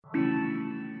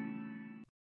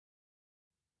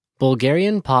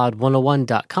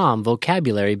BulgarianPod101.com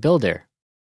Vocabulary Builder.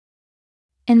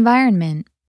 Environment.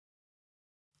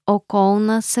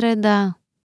 Околна среда.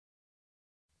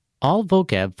 All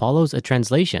vocab follows a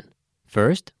translation.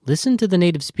 First, listen to the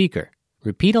native speaker.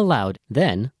 Repeat aloud,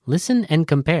 then listen and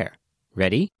compare.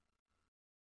 Ready?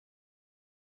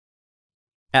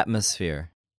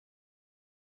 Atmosphere.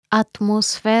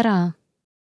 Атмосфера.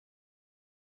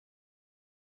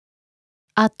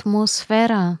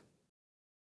 Атмосфера.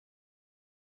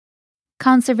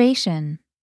 Conservation.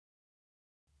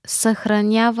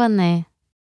 Съхраняване.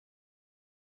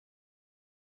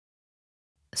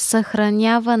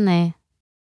 Съхраняване.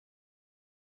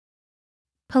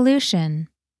 Pollution.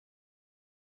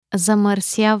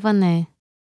 Замърсяване.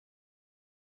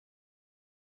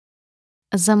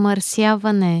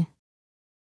 Замърсяване.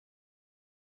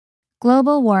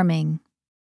 Global warming.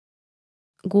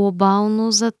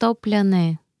 Глобално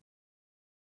затопляне.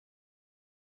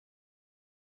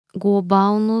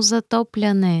 Глобално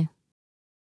затопляне.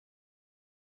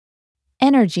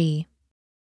 Energy.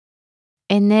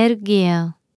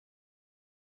 Енергия.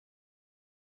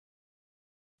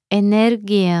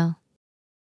 Енергия.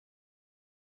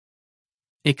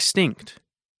 Extinct.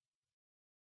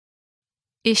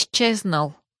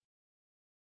 Изчезнал.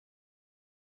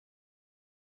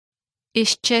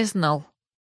 Изчезнал.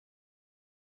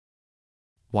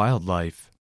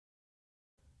 Wildlife.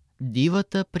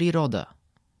 Дивата природа.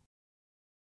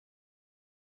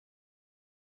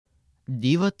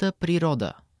 Дивата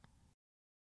природа.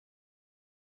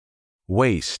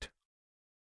 Waste.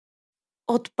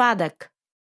 Отпадък.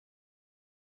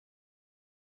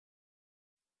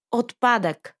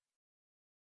 Отпадък.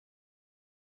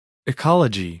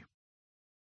 Ecology.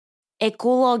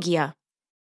 Екология.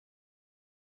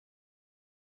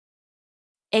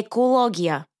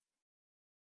 Екология.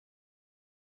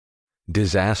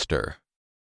 Disaster.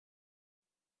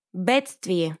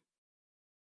 Бедствие.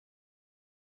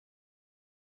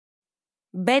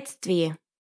 Бедствие.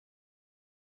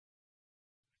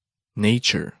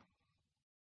 Nature.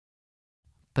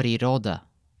 Природа.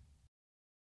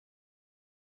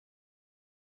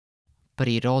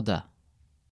 Природа.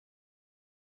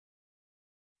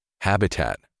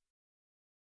 Habitat.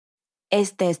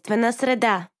 Естествена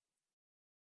среда.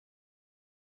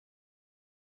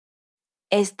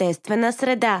 Естествена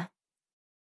среда.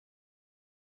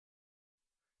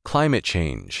 Climate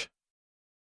change.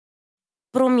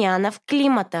 Промяна в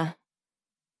климата.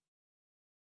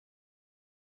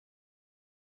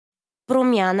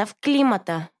 Промяна в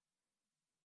климата.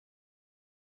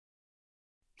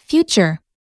 Future.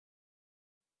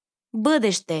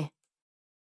 Бъдеще.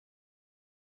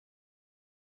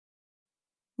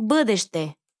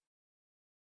 Бъдеще.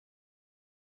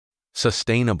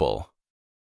 Sustainable.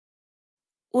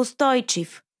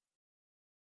 Устойчив.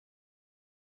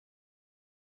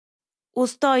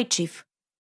 Устойчив.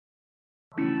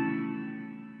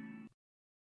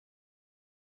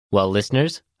 Well,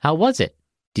 listeners, how was it?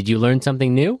 Did you learn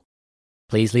something new?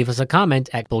 Please leave us a comment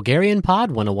at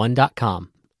BulgarianPod101.com.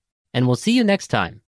 And we'll see you next time.